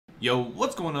Yo,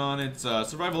 what's going on? It's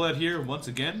Survival Ed here, once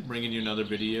again, bringing you another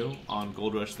video on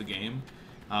Gold Rush the game.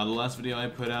 The last video I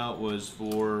put out was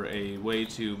for a way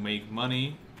to make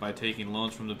money by taking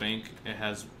loans from the bank. It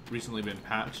has recently been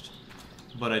patched,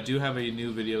 but I do have a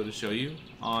new video to show you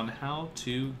on how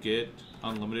to get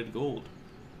unlimited gold.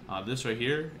 This right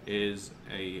here is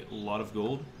a lot of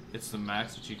gold. It's the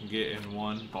max that you can get in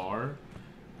one bar.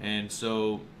 And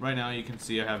so right now you can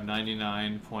see I have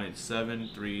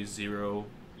 99.730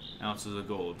 ounces of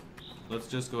gold. Let's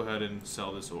just go ahead and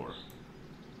sell this ore.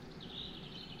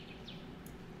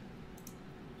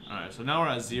 Alright, so now we're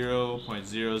at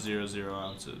 0.000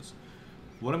 ounces.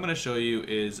 What I'm going to show you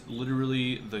is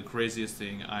literally the craziest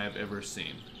thing I have ever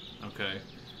seen. Okay,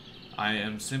 I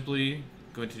am simply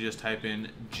going to just type in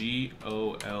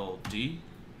GOLD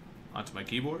onto my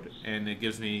keyboard, and it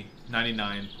gives me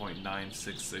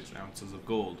 99.966 ounces of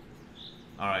gold.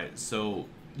 Alright, so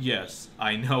yes,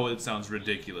 I know it sounds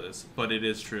ridiculous, but it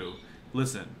is true.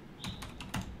 Listen.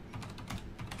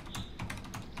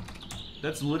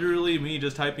 That's literally me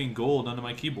just typing gold onto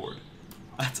my keyboard.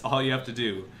 That's all you have to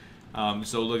do.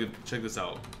 So check this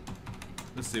out.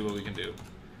 Let's see what we can do.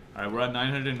 Alright, we're at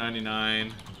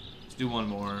 999. Let's do one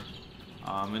more.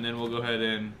 And then we'll go ahead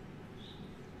and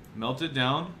melt it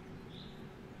down.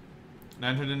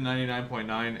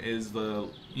 999.9 is the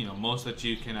most that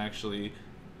you can actually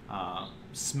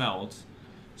smelt.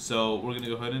 So we're gonna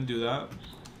go ahead and do that,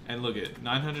 and look at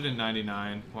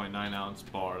 999.9 ounce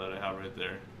bar that I have right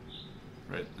there,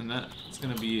 right? And that's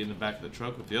gonna be in the back of the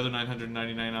truck with the other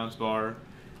 999 ounce bar.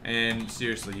 And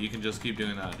seriously, you can just keep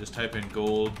doing that. Just type in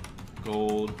gold,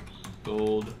 gold,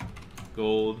 gold,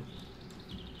 gold,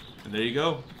 and there you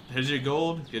go. Here's your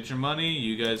gold. Get your money.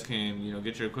 You guys can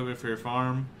get your equipment for your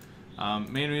farm.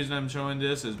 Main reason I'm showing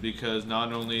this is because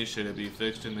not only should it be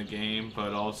fixed in the game,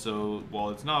 but also while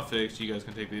it's not fixed, you guys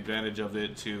can take the advantage of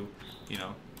it to,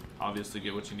 obviously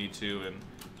get what you need to and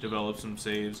develop some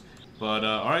saves. But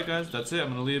alright guys, that's it. I'm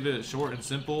going to leave it short and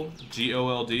simple.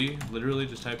 GOLD. Literally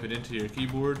just type it into your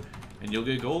keyboard and you'll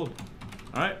get gold.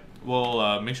 Alright,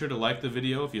 well make sure to like the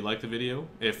video if you like the video.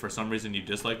 If for some reason you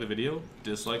dislike the video,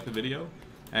 dislike the video.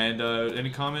 And any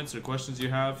comments or questions you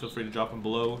have, feel free to drop them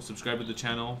below. Subscribe to the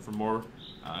channel for more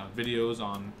videos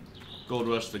on Gold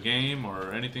Rush the game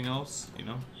or anything else,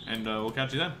 and we'll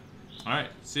catch you then. Alright,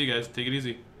 see you guys. Take it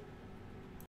easy.